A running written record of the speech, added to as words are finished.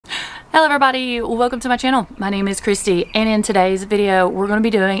Hello everybody, welcome to my channel. My name is Kristi, and in today's video we're going to be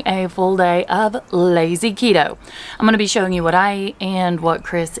doing a full day of lazy keto. I'm going to be showing you what I eat and what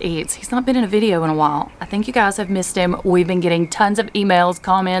Chris eats. He's not been in a video in a while. I think you guys have missed him. We've been getting tons of emails,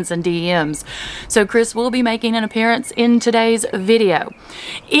 comments, and DMs. So Chris will be making an appearance in today's video.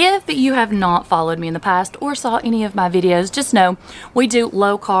 If you have not followed me in the past or saw any of my videos, just know we do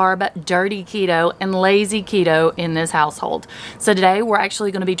low carb, dirty keto, and lazy keto in this household. So today we're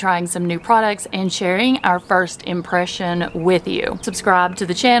actually going to be trying some new products and sharing our first impression with you. Subscribe to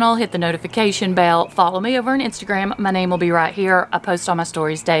the channel, hit the notification bell, follow me over on Instagram. My name will be right here. I post all my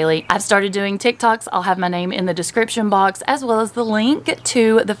stories daily. I've started doing TikToks. I'll have my name in the description box as well as the link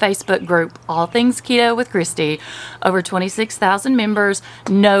to the Facebook group, All Things Keto with Kristi. Over 26,000 members,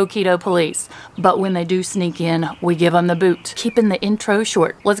 no keto police. But when they do sneak in, we give them the boot. Keeping the intro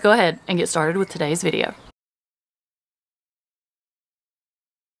short. Let's go ahead and get started with today's video.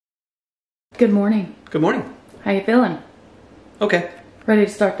 Good morning. Good morning. How you feeling? Okay. Ready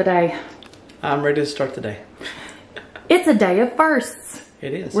to start the day? I'm ready to start the day. It's a day of firsts.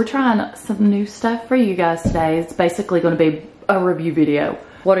 It is. We're trying some new stuff for you guys today. It's basically going to be a review video.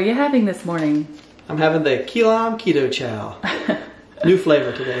 What are you having this morning? I'm having the key lime keto chow. New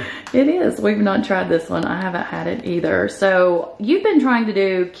flavor today. It is. We've not tried this one. I haven't had it either. So you've been trying to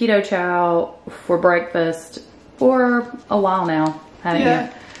do keto chow for breakfast for a while now, haven't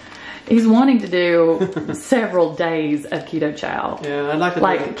you? He's wanting to do several days of keto chow. Yeah, I'd like to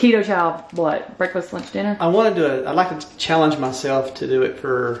like do keto chow, what? Breakfast, lunch, dinner? I want to do it. I'd like to challenge myself to do it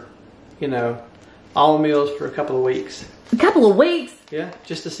for, you know, all meals for a couple of weeks. A couple of weeks? Yeah,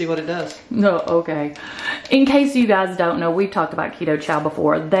 just to see what it does. No, okay. In case you guys don't know, we've talked about keto chow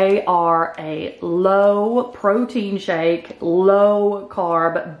before. They are a low protein shake, low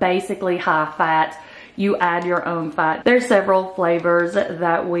carb, basically high fat. You add your own fat. There's several flavors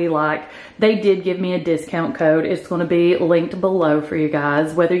that we like. They did give me a discount code. It's going to be linked below for you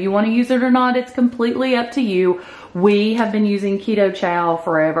guys. Whether you want to use it or not, it's completely up to you. We have been using keto chow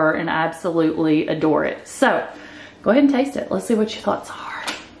forever and absolutely adore it. So go ahead and taste it. Let's see what your thoughts are.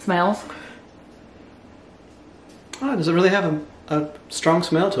 Smells? Oh, does it really have a strong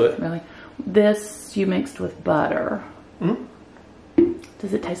smell to it? Really? This you mixed with butter. Mm-hmm.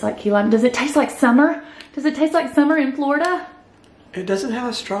 Does it taste like key lime? Does it taste like summer? Does it taste like summer in Florida? It doesn't have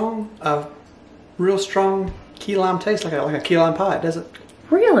a strong, real strong key lime taste like a key lime pie, does it?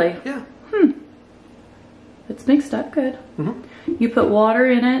 Really? Yeah. It's mixed up good. Mm-hmm. You put water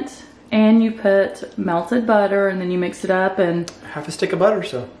in it and you put melted butter and then you mix it up and... half a stick of butter,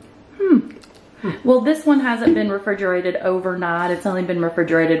 so. Well, this one hasn't been refrigerated overnight. It's only been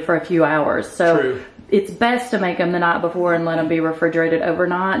refrigerated for a few hours. So true. It's best to make them the night before and let them be refrigerated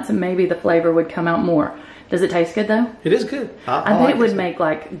overnight. So maybe the flavor would come out more. Does it taste good though? It is good. I bet it would make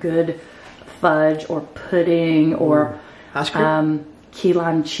like good fudge or pudding or ice cream. Key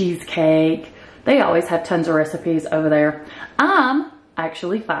lime cheesecake. They always have tons of recipes over there. I'm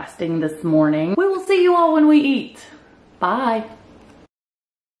actually fasting this morning. We will see you all when we eat. Bye.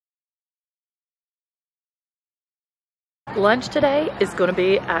 Lunch today is going to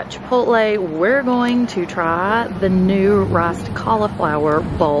be at Chipotle. We're going to try the new riced cauliflower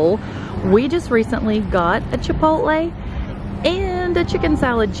bowl. We just recently got a Chipotle and a chicken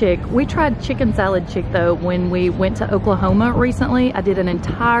salad chick. We tried chicken salad chick though when we went to Oklahoma recently. I did an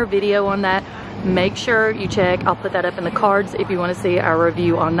entire video on that. Make sure you check. I'll put that up in the cards if you want to see our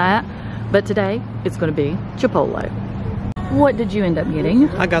review on that. But today it's going to be Chipotle. What did you end up getting?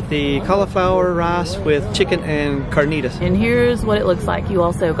 I got the cauliflower rice with chicken and carnitas. And here's what it looks like. You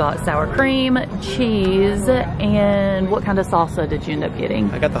also got sour cream, cheese, and what kind of salsa did you end up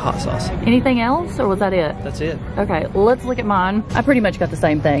getting? I got the hot sauce. Anything else, or was that it? That's it. Okay, let's look at mine. I pretty much got the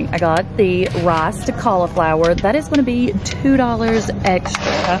same thing. I got the riced cauliflower. That is going to be $2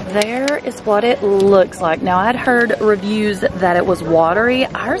 extra. There is what it looks like. Now, I'd heard reviews that it was watery.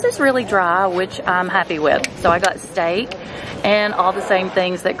 Ours is really dry, which I'm happy with. So I got steak and all the same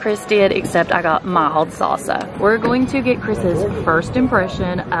things that Chris did, except I got mild salsa. We're going to get Chris's first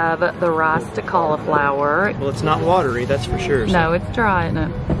impression of the riced cauliflower. Well, it's not watery, that's for sure. So. No, it's dry, isn't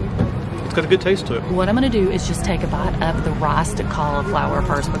it? It's got a good taste to it. What I'm gonna do is just take a bite of the riced cauliflower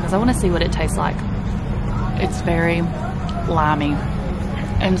first because I wanna see what it tastes like. It's very limey.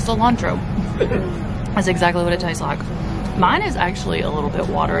 And cilantro. That's exactly what it tastes like. Mine is actually a little bit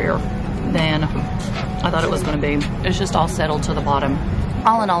waterier than I thought it was going to be. It's just all settled to the bottom.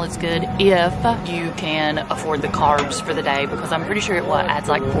 all in all, it's good if you can afford the carbs for the day, because I'm pretty sure it adds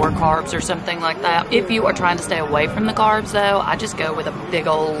like 4 carbs or something like that. If you are trying to stay away from the carbs though, I just go with a big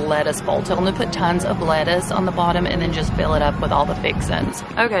old lettuce bowl. Tell them to put tons of lettuce on the bottom and then just fill it up with all the fixins.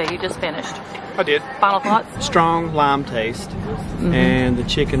 Okay, you just finished. I did. Final thoughts? Strong lime taste, and the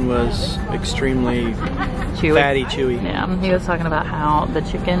chicken was extremely Chewy. fatty, chewy. Yeah, he was talking about how the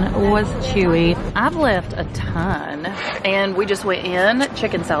chicken was chewy. I've left a ton, and we just went in,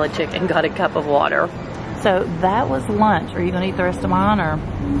 chicken salad chicken, got a cup of water. So that was lunch. Are you gonna eat the rest of mine, or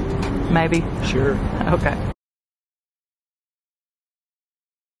maybe? Sure. Okay.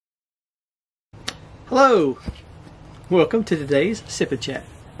 Hello. Welcome to today's Sip and Chat.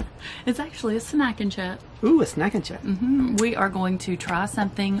 It's actually a snack and chat. Ooh, a snack and chat. We are going to try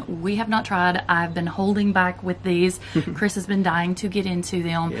something we have not tried. I've been holding back with these. Chris has been dying to get into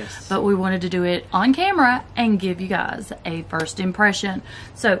them, Yes. but we wanted to do it on camera and give you guys a first impression.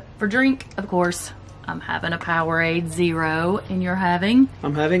 So for drink, of course, I'm having a Powerade Zero, and you're having?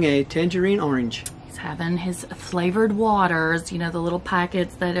 I'm having a tangerine orange. He's having his flavored waters, you know, the little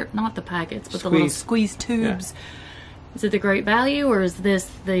packets that are, not the packets, but the little squeeze tubes. Yeah. Is it the Great Value, or is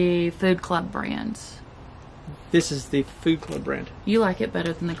this the Food Club brand? This is the Food Club brand. You like it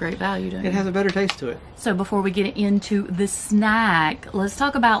better than the Great Value, don't you? It has a better taste to it. So before we get into the snack, let's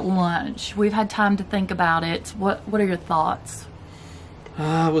talk about lunch. We've had time to think about it. What are your thoughts?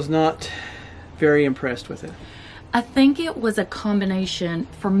 I was not very impressed with it. I think it was a combination,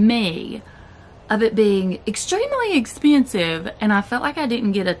 for me, of it being extremely expensive, and I felt like I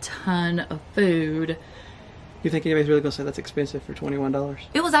didn't get a ton of food. You think anybody's really going to say that's expensive for $21?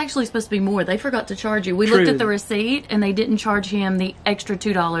 It was actually supposed to be more. They forgot to charge you. We True. looked at the receipt, and they didn't charge him the extra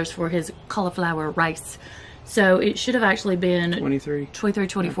 $2 for his cauliflower rice. So it should have actually been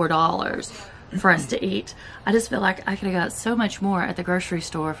 $24 for us to eat. I just feel like I could have got so much more at the grocery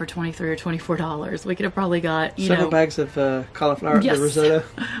store for $23 or $24. We could have probably got, several bags of cauliflower, the risotto.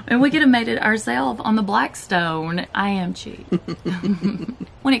 And we could have made it ourselves on the Blackstone. I am cheap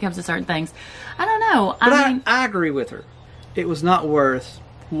when it comes to certain things. I don't know. But I agree with her. It was not worth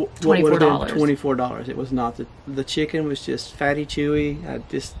what would have been $24. It was not. The chicken was just fatty, chewy. I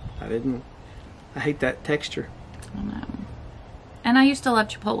hate that texture. I don't know. And I used to love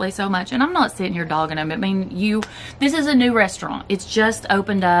Chipotle so much, and I'm not sitting here dogging them. I mean, this is a new restaurant. It's just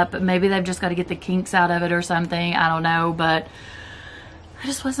opened up. Maybe they've just got to get the kinks out of it or something. I don't know, but I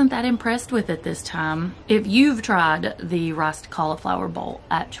just wasn't that impressed with it this time. If you've tried the riced cauliflower bowl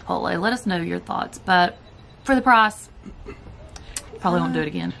at Chipotle, let us know your thoughts. But for the price, probably won't do it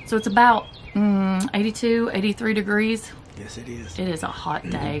again. So it's about 82, 83 degrees. Yes, it is. It is a hot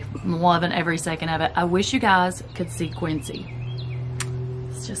day. I'm loving every second of it. I wish you guys could see Quincy.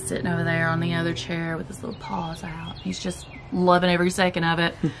 He's just sitting over there on the other chair with his little paws out. He's just loving every second of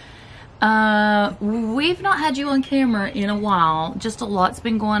it. We've not had you on camera in a while. Just a lot's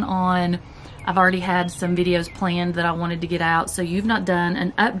been going on. I've already had some videos planned that I wanted to get out, so you've not done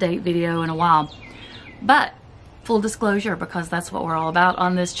an update video in a while. But full disclosure, because that's what we're all about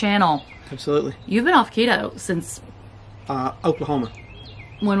on this channel. Absolutely. You've been off keto since Oklahoma.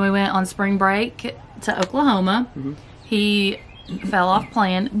 When we went on spring break to Oklahoma, he fell off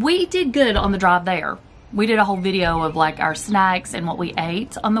plan. We did good on the drive there. We did a whole video of like our snacks and what we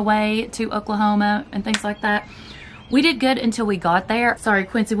ate on the way to Oklahoma and things like that. We did good until we got there. Sorry,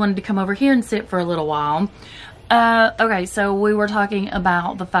 Quincy wanted to come over here and sit for a little while. Okay, so we were talking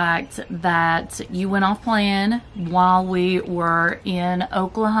about the fact that you went off plan while we were in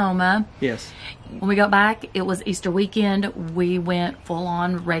Oklahoma. Yes. When we got back, it was Easter weekend. We went full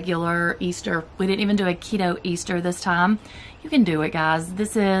on regular Easter. We didn't even do a keto Easter this time. You can do it, guys.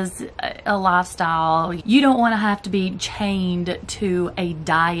 This is a lifestyle. You don't want to have to be chained to a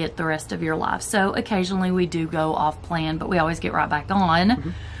diet the rest of your life. So occasionally we do go off plan, but we always get right back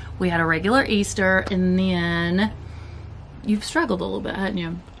on. We had a regular Easter, and then you've struggled a little bit, haven't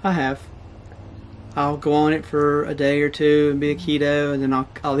you? I have. I'll go on it for a day or two and be a keto, and then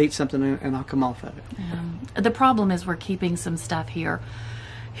I'll eat something and I'll come off of it. The problem is we're keeping some stuff here.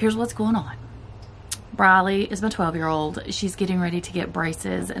 Here's what's going on. Briley is my 12-year-old. She's getting ready to get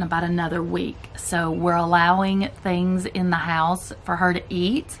braces in about another week. So we're allowing things in the house for her to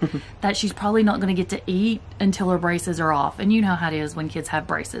eat that she's probably not going to get to eat until her braces are off. And you know how it is when kids have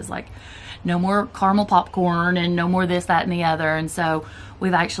braces. Like, no more caramel popcorn and no more this, that, and the other. And so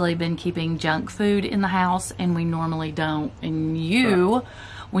we've actually been keeping junk food in the house, and we normally don't. And you,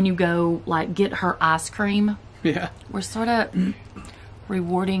 when you go, like, get her ice cream, we're sort of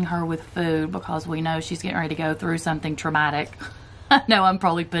rewarding her with food because we know she's getting ready to go through something traumatic. I know I'm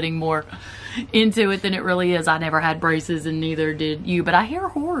probably putting more into it than it really is. I never had braces and neither did you, but I hear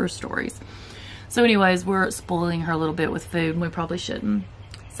horror stories. So anyways, we're spoiling her a little bit with food and we probably shouldn't.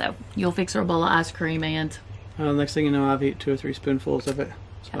 So you'll fix her a bowl of ice cream and... next thing you know, I've eaten 2 or 3 spoonfuls of it.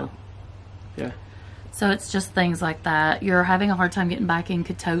 So, yeah. So it's just things like that. You're having a hard time getting back in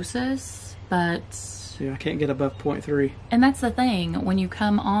ketosis, but... Yeah, I can't get above 0.3. And that's the thing. When you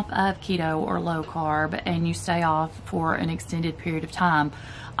come off of keto or low carb and you stay off for an extended period of time,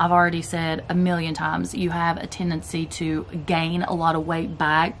 I've already said a million times, you have a tendency to gain a lot of weight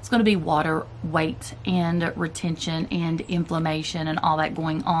back. It's going to be water weight and retention and inflammation and all that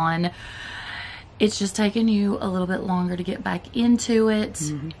going on. It's just taking you a little bit longer to get back into it.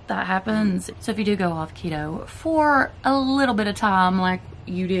 That happens. So if you do go off keto for a little bit of time, like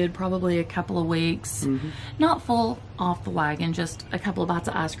you did probably a couple of weeks, not full off the wagon, just a couple of bites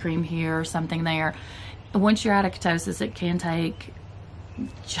of ice cream here or something there. Once you're out of ketosis, it can take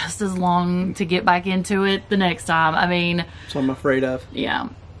just as long to get back into it the next time. I mean, that's what I'm afraid of. Yeah.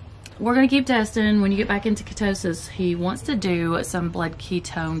 We're going to keep testing. When you get back into ketosis, he wants to do some blood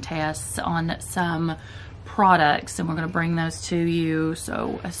ketone tests on some products, and we're going to bring those to you.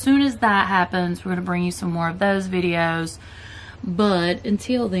 So as soon as that happens, we're going to bring you some more of those videos. But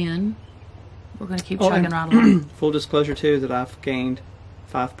until then, we're going to keep chugging right along. Full disclosure too, that I've gained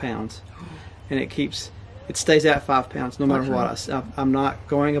 5 pounds, and it stays at 5 pounds no matter what. I'm not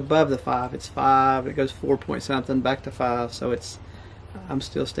going above the 5. It's 5. It goes 4 point something back to 5. So I'm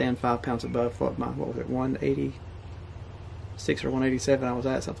still staying 5 pounds above what was it, 186 or 187 I was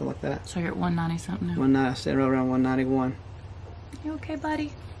at, something like that. So you're at 190 something now. 190, staying right around 191. You okay,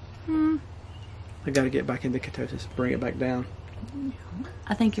 buddy? I got to get back into ketosis, bring it back down.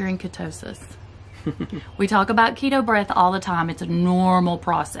 I think you're in ketosis. We talk about keto breath all the time. It's a normal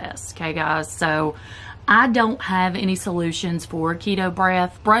process, okay, guys? So I don't have any solutions for keto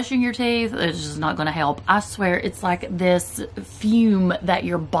breath. Brushing your teeth is just not going to help. I swear it's like this fume that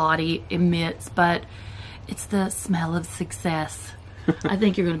your body emits, but it's the smell of success. I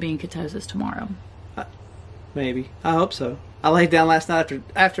think you're going to be in ketosis tomorrow. Maybe. I hope so. I laid down last night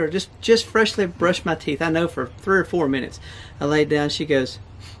after just freshly brushed my teeth. I know for 3 or 4 minutes. I laid down. She goes,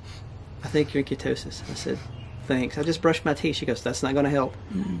 I think you're in ketosis. I said, thanks. I just brushed my teeth. She goes, that's not going to help.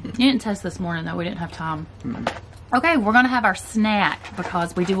 You didn't test this morning, though. We didn't have time. Okay, we're going to have our snack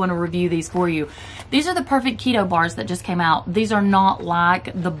because we do want to review these for you. These are the perfect keto bars that just came out. These are not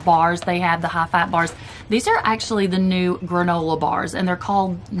like the bars they have, the high-fat bars. These are actually the new granola bars, and they're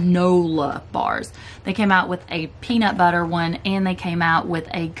called NOLA bars. They came out with a peanut butter one, and they came out with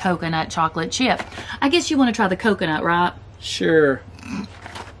a coconut chocolate chip. I guess you want to try the coconut, right? Sure.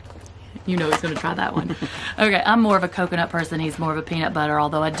 You know he's going to try that one. Okay, I'm more of a coconut person. He's more of a peanut butter,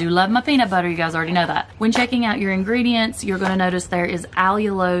 although I do love my peanut butter. You guys already know that. When checking out your ingredients, you're going to notice there is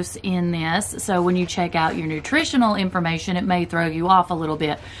allulose in this. So when you check out your nutritional information, it may throw you off a little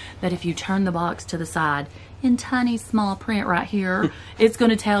bit. But if you turn the box to the side, in tiny small print right here, it's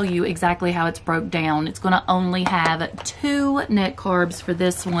going to tell you exactly how it's broke down. It's going to only have 2 net carbs for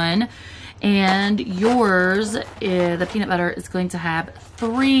this one. And yours, the peanut butter, is going to have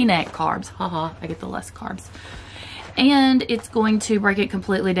 3 net carbs. Haha, I get the less carbs. And it's going to break it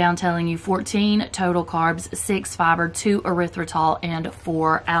completely down, telling you 14 total carbs, 6 fiber, 2 erythritol, and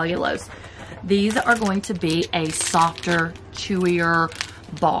 4 allulose. These are going to be a softer, chewier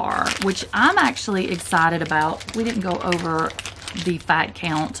bar, which I'm actually excited about. We didn't go over the fat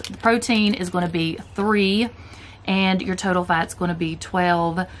count. Protein is going to be 3. And your total fat's going to be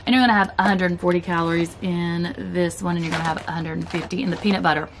 12. And you're going to have 140 calories in this one, and you're going to have 150 in the peanut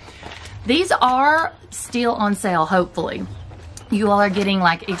butter. These are still on sale, hopefully. You all are getting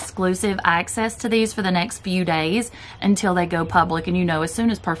like exclusive access to these for the next few days until they go public. And you know, as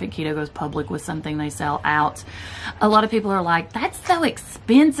soon as Perfect Keto goes public with something, they sell out. A lot of people are like, that's so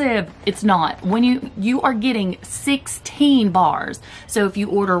expensive. It's not. When you are getting 16 bars. So if you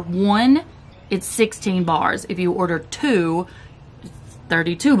order 1, it's 16 bars. If you order 2, it's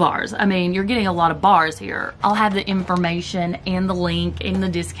 32 bars. I mean, you're getting a lot of bars here. I'll have the information and the link and the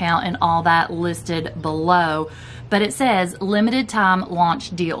discount and all that listed below. But it says limited time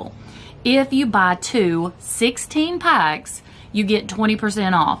launch deal. If you buy 2 16 packs, you get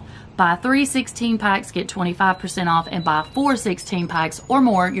 20% off. Buy 3 16 packs, get 25% off. And buy 4 16 packs or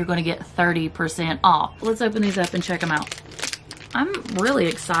more, you're going to get 30% off. Let's open these up and check them out. I'm really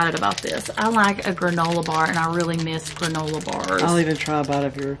excited about this. I like a granola bar, and I really miss granola bars. I'll even try a bite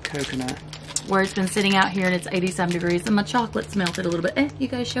of your coconut. Where it's been sitting out here and it's 80-some degrees, and my chocolate's melted a little bit. You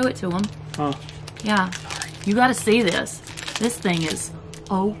guys show it to them. Oh. Yeah. You got to see this. This thing is,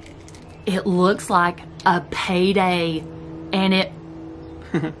 it looks like a PAYDAY, and it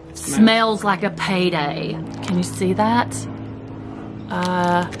Smells like a payday. Can you see that?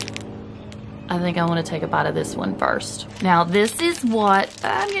 I think I want to take a bite of this one first. Now, this is what...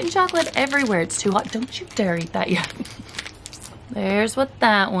 I'm getting chocolate everywhere. It's too hot. Don't you dare eat that yet. There's what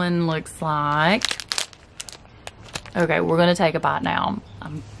that one looks like. Okay, we're going to take a bite now.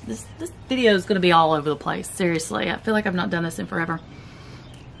 This video is going to be all over the place. Seriously, I feel like I've not done this in forever.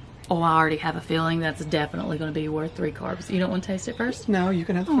 Oh, I already have a feeling that's definitely going to be worth 3 carbs. You don't want to taste it first? No, you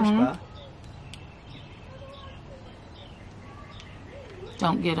can have the first bite.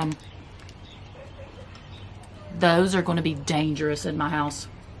 Don't get them. Those are going to be dangerous in my house.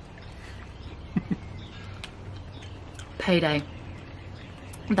 Payday.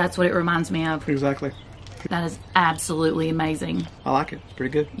 That's what it reminds me of. Exactly. That is absolutely amazing. I like it. It's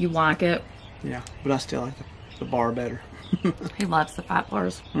pretty good. You like it? Yeah, but I still like the bar better. He loves the fat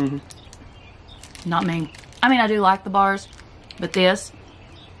bars. Mm-hmm. Not me. I mean, I do like the bars, but this...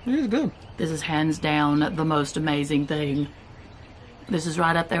 It is good. This is hands down the most amazing thing. This is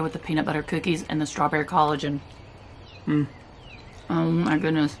right up there with the peanut butter cookies and the strawberry collagen. Mm. Oh my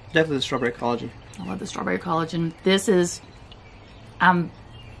goodness. Definitely the strawberry collagen. I love the strawberry collagen. This is... I'm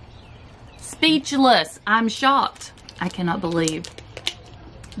speechless. I'm shocked. I cannot believe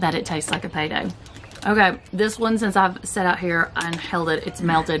that it tastes like a payday. Okay, this one, since I've sat out here and held it, it's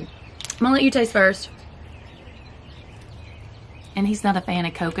melted. I'm gonna let you taste first. And he's not a fan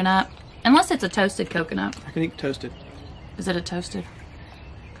of coconut. Unless it's a toasted coconut. I can eat toasted. Is it a toasted?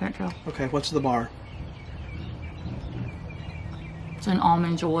 Can't tell. Okay, what's the bar? It's an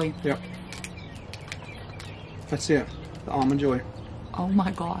Almond Joy. Yep. That's it. The Almond Joy. Oh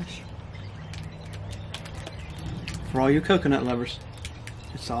my gosh. For all you coconut lovers,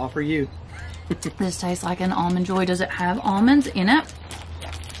 it's all for you. This tastes like an Almond Joy. Does it have almonds in it?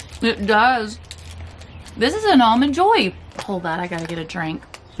 It does. This is an Almond Joy. Hold that, I gotta get a drink.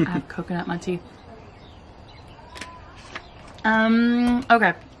 I have coconut in my teeth.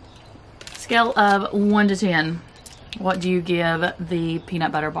 Okay. Scale of 1 to 10. What do you give the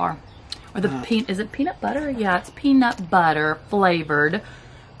peanut butter bar? Or the is it peanut butter? Yeah, it's peanut butter flavored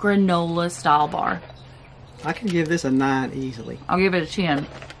granola style bar. I can give this a 9 easily. I'll give it a 10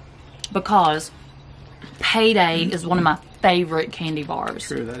 because Payday is one of my favorite candy bars.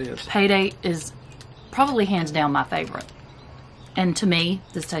 True, that is. Payday is probably hands down my favorite. And to me,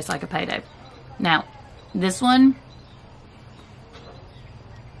 this tastes like a Payday. Now, this one,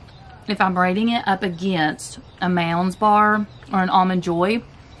 if I'm rating it up against a Mounds bar or an Almond Joy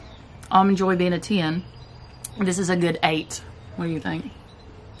being a 10, this is a good 8. What do you think?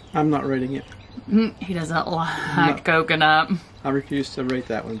 I'm not rating it. He doesn't like coconut. I refuse to rate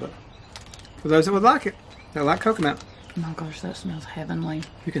that one, but for those that would like it, they like coconut. Oh my gosh, that smells heavenly.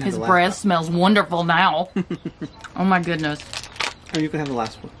 You can have His the breath smells wonderful now. Oh my goodness. Or you can have the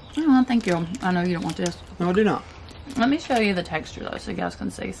last one. Oh, thank you. I know you don't want this. No, I do not. Let me show you the texture though, so you guys can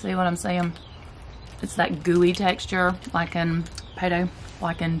see. See what I'm saying? It's that gooey texture, like in Payday,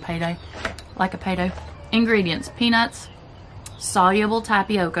 like a Payday. Ingredients: peanuts, soluble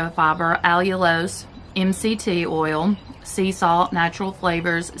tapioca fiber, allulose, MCT oil, sea salt, natural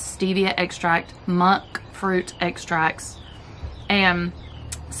flavors, stevia extract, monk fruit extracts, and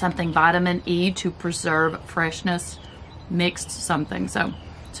something vitamin E to preserve freshness, mixed something. So,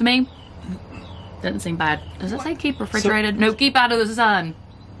 to me, doesn't seem bad. Does it say keep refrigerated? No, keep out of the sun.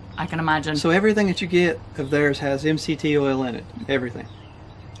 I can imagine. So everything that you get of theirs has MCT oil in it. Everything.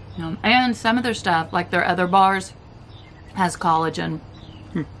 And some of their stuff, like their other bars, has collagen.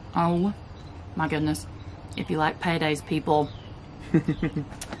 Oh my goodness. If you like Paydays, people,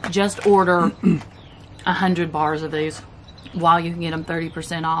 just order 100 bars of these while you can get them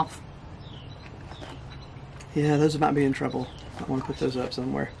 30% off. Yeah, those might be in trouble. I want to put those up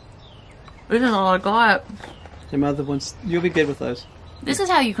somewhere. This is all I got. Them other ones, you'll be good with those. This is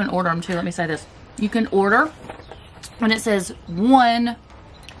how you can order them too. Let me say this. You can order when it says one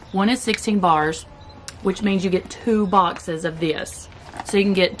is 16 bars, which means you get 2 boxes of this. So you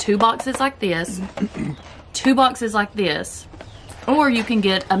can get 2 boxes like this, 2 boxes like this, or you can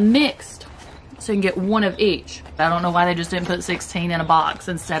get a mixed, so you can get 1 of each. I don't know why they just didn't put 16 in a box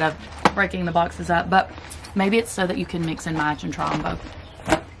instead of breaking the boxes up, but maybe it's so that you can mix and match and try them both.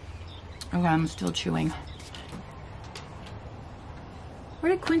 Okay, I'm still chewing.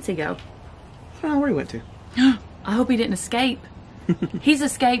 Where did Quincy go? I don't know where he went to. I hope he didn't escape. He's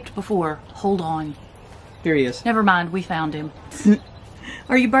escaped before. Hold on. Here he is. Never mind, we found him.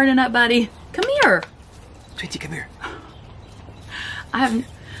 Are you burning up, buddy? Come here. Quincy, come here.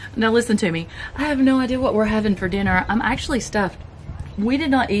 Now listen to me. I have no idea what we're having for dinner. I'm actually stuffed. We did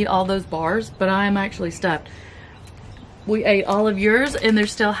not eat all those bars, but I am actually stuffed. We ate all of yours and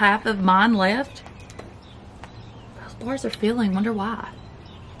there's still half of mine left. Those bars are filling, wonder why.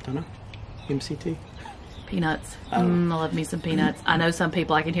 I don't know. MCT. Peanuts. I love me some peanuts. I know some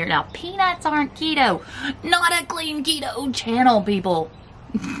people, I can hear it now. Peanuts aren't keto. Not a clean keto channel, people.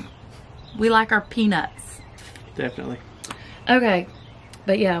 We like our peanuts. Definitely. Okay.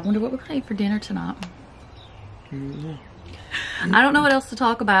 But yeah, I wonder what we're going to eat for dinner tonight. No. I don't know what else to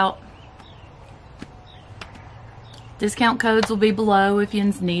talk about. Discount codes will be below if you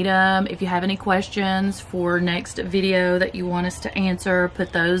need them. If you have any questions for next video that you want us to answer,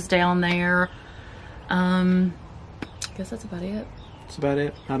 put those down there. I guess that's about it. That's about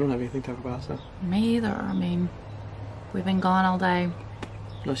it. I don't have anything to talk about, so. Me either. I mean, we've been gone all day.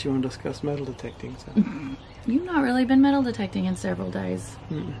 Unless you want to discuss metal detecting, so. You've not really been metal detecting in several days.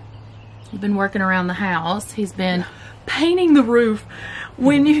 You've been working around the house. He's been painting the roof.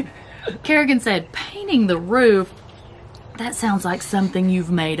 When you, Kerrigan said, painting the roof, that sounds like something you've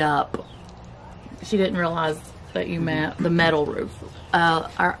made up. She didn't realize that you meant the metal roof.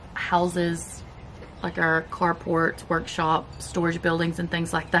 Our houses, like our carports, workshop, storage buildings and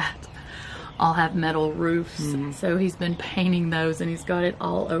things like that, all have metal roofs. So he's been painting those and he's got it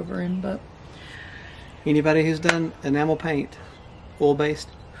all over him. But anybody who's done enamel paint, oil-based,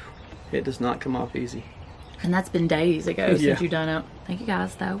 it does not come off easy. And that's been days ago since you've done it. Thank you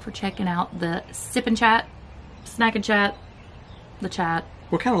guys, though, for checking out the Sip and Chat, Snack and Chat, the chat.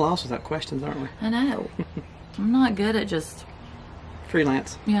 We're kind of lost without questions, aren't we? I know. I'm not good at just...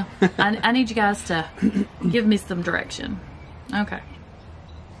 freelance. Yeah. I need you guys to give me some direction. Okay.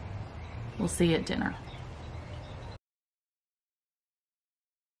 We'll see you at dinner.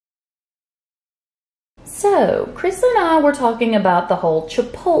 So, Chris and I were talking about the whole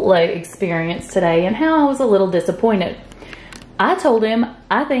Chipotle experience today and how I was a little disappointed. I told him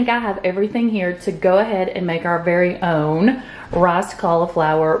I think I have everything here to go ahead and make our very own riced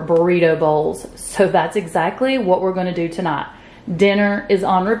cauliflower burrito bowls. So that's exactly what we're going to do tonight. Dinner is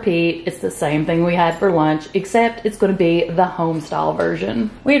on repeat. It's the same thing we had for lunch, except it's going to be the home style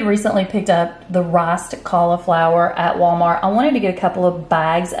version. We had recently picked up the riced cauliflower at Walmart. I wanted to get a couple of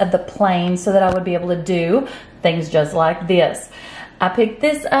bags of the plain so that I would be able to do things just like this. I picked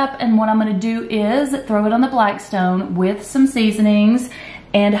this up and what I'm going to do is throw it on the Blackstone with some seasonings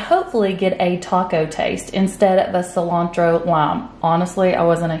and hopefully get a taco taste instead of a cilantro lime. Honestly, I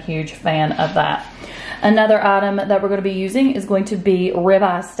wasn't a huge fan of that. Another item that we're going to be using is going to be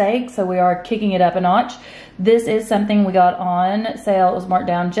ribeye steak, so we are kicking it up a notch. This is something we got on sale. It was marked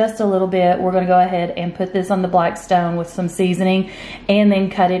down just a little bit. We're going to go ahead and put this on the Blackstone with some seasoning and then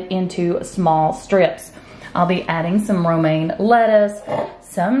cut it into small strips. I'll be adding some romaine lettuce,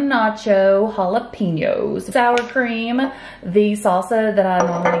 some nacho jalapenos, sour cream, the salsa that I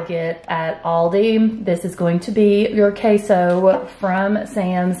normally get at Aldi. This is going to be your queso from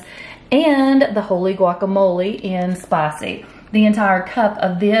Sam's, and the holy guacamole in spicy. The entire cup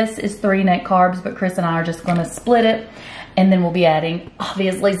of this is 3 net carbs, but Chris and I are just going to split it, and then we'll be adding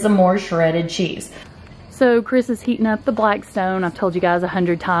obviously some more shredded cheese. So Chris is heating up the Blackstone. I've told you guys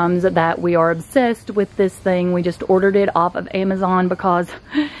 100 times that we are obsessed with this thing. We just ordered it off of Amazon because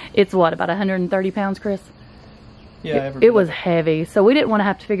it's what, about 130 pounds, Chris? Yeah, it was heavy. So we didn't want to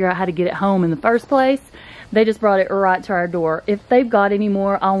have to figure out how to get it home in the first place. They just brought it right to our door. If they've got any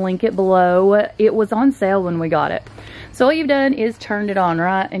more, I'll link it below. It was on sale when we got it. So all you've done is turned it on,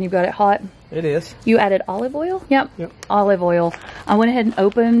 right? And you've got it hot. It is. You added olive oil? Yep. Olive oil. I went ahead and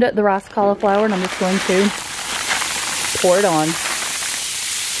opened the rice cauliflower and I'm just going to pour it on.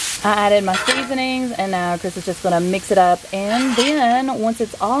 I added my seasonings and now Chris is just going to mix it up. And then once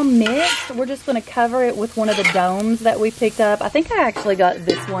it's all mixed, we're just going to cover it with one of the domes that we picked up. I think I actually got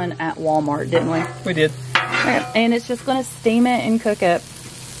this one at Walmart, didn't we? We did. And it's just going to steam it and cook it.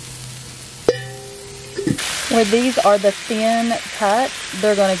 Where these are the thin cuts,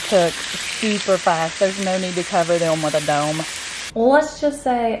 they're going to cook super fast. There's no need to cover them with a dome. Well, let's just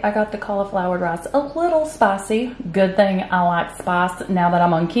say I got the cauliflower rice a little spicy. Good thing I like spice now that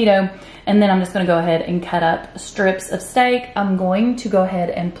I'm on keto. And then I'm just going to go ahead and cut up strips of steak. I'm going to go ahead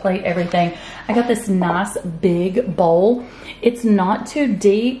and plate everything. I got this nice big bowl. It's not too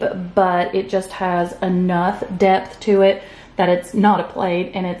deep, but it just has enough depth to it that it's not a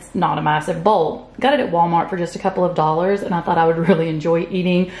plate and it's not a massive bowl. Got it at Walmart for just a couple of dollars and I thought I would really enjoy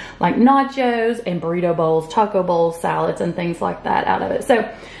eating like nachos and burrito bowls, taco bowls, salads and things like that out of it. So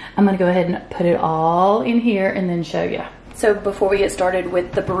I'm gonna go ahead and put it all in here and then show you. So before we get started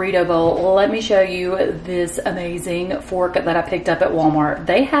with the burrito bowl, let me show you this amazing fork that I picked up at Walmart.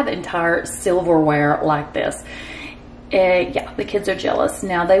 They have entire silverware like this. Yeah, the kids are jealous.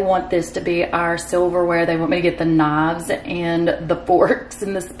 Now they want this to be our silverware. They want me to get the knives and the forks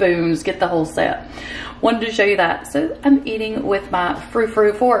and the spoons, get the whole set. Wanted to show you that. So I'm eating with my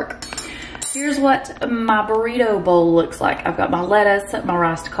frou-frou fork. Here's what my burrito bowl looks like. I've got my lettuce, my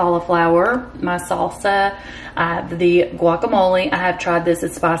riced cauliflower, my salsa, I have the guacamole. I have tried this,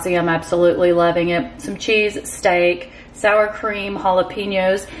 it's spicy, I'm absolutely loving it. Some cheese, steak, sour cream,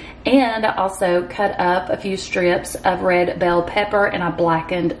 jalapenos, and I also cut up a few strips of red bell pepper and I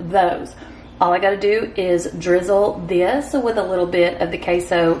blackened those. All I gotta do is drizzle this with a little bit of the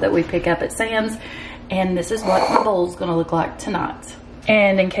queso that we pick up at Sam's, and this is what my bowl's gonna look like tonight.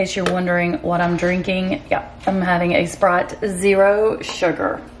 And in case you're wondering what I'm drinking, yeah, I'm having a Sprite Zero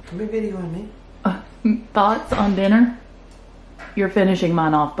Sugar. Come video on me. Thoughts on dinner? You're finishing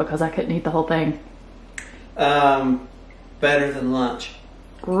mine off because I couldn't eat the whole thing. Better than lunch.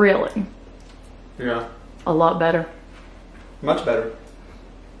 Really? Yeah. A lot better. Much better.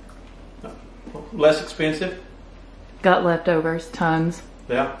 Less expensive. Got leftovers, tons.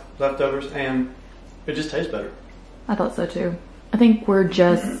 Yeah, leftovers, and it just tastes better. I thought so too. I think we're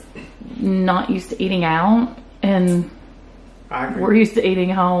just not used to eating out, and I agree. We're used to eating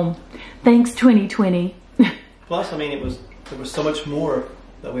home. Thanks 2020. Plus, I mean, there was so much more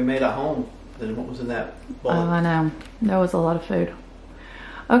that we made at home than what was in that bowl. Oh, I know. There was a lot of food.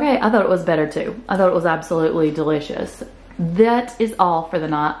 Okay, I thought it was better too. I thought it was absolutely delicious. That is all for the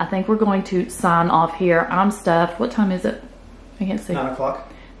night. I think we're going to sign off here. I'm stuffed. What time is it? I can't see. 9 o'clock.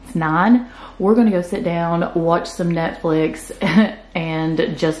 It's 9. We're gonna go sit down, watch some Netflix,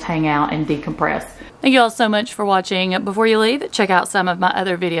 and just hang out and decompress. Thank you all so much for watching. Before you leave, check out some of my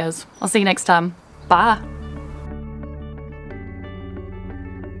other videos. I'll see you next time. Bye.